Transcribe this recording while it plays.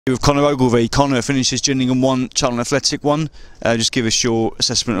With Connor Ogilvie. Connor finishes Gillingham 1, Charlton Athletic 1. Just give us your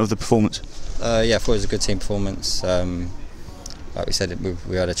assessment of the performance. Yeah, I thought it was a good team performance. Like we said,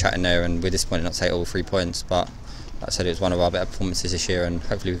 we had a chat in there, and we're disappointed not to take all 3 points. But like I said, it was one of our better performances this year, and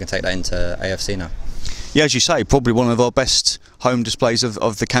hopefully we can take that into AFC now. Yeah, as you say, probably one of our best home displays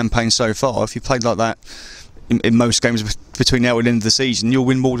of the campaign so far. If you played like that in most games between now and the end of the season, you'll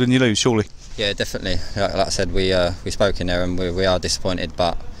win more than you lose, surely. Yeah, definitely. Like I said, we spoke in there, and we are disappointed,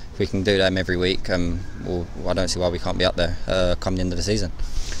 but if we can do them every week, I don't see why we can't be up there come the end of the season.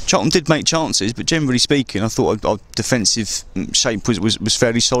 Charlton did make chances, but generally speaking, I thought our defensive shape was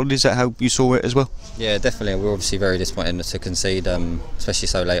fairly solid. Is that how you saw it as well? Yeah, definitely. We're obviously very disappointed to concede, especially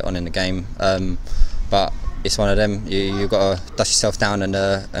so late on in the game. But it's one of them. You've got to dust yourself down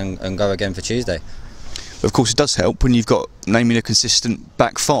and go again for Tuesday. Of course, it does help when you've got naming a consistent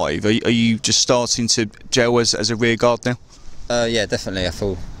back five. Are you just starting to gel as a rear guard now? Yeah, definitely. I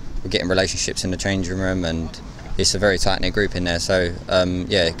feel we're getting relationships in the changing room, and it's a very tight-knit group in there. So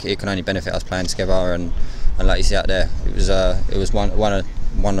yeah, it can only benefit us playing together. And like you see out there, it was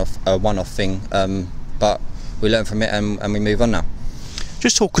one-off thing. But we learn from it, and we move on now.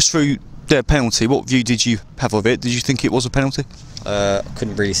 Just talk us through their penalty. What view did you have of it? Did you think it was a penalty?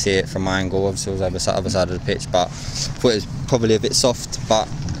 Couldn't really see it from my angle. Obviously, it was other side of the pitch, but thought it was probably a bit soft. But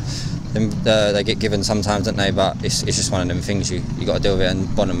they get given sometimes, don't they? But it's just one of them things you got to deal with it.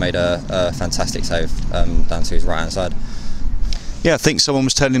 And Bonham made a fantastic save down to his right hand side. Yeah, I think someone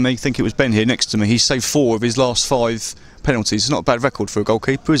was telling me. I think it was Ben here next to me. He saved 4 of his last 5 penalties. It's not a bad record for a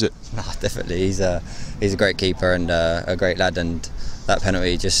goalkeeper, is it? No, definitely. He's a great keeper and a great lad. And that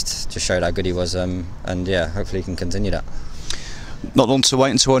penalty just showed how good he was. And yeah, hopefully he can continue that. Not long to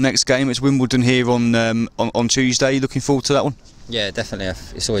wait until our next game. It's Wimbledon here on Tuesday. Looking forward to that one? Yeah, definitely.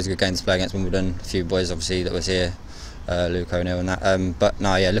 It's always a good game to play against Wimbledon. A few boys obviously that was here, Luke O'Neill and that. But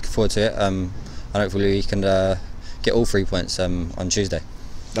no, yeah, looking forward to it. And hopefully we can get all 3 points on Tuesday.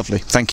 Lovely. Thank you.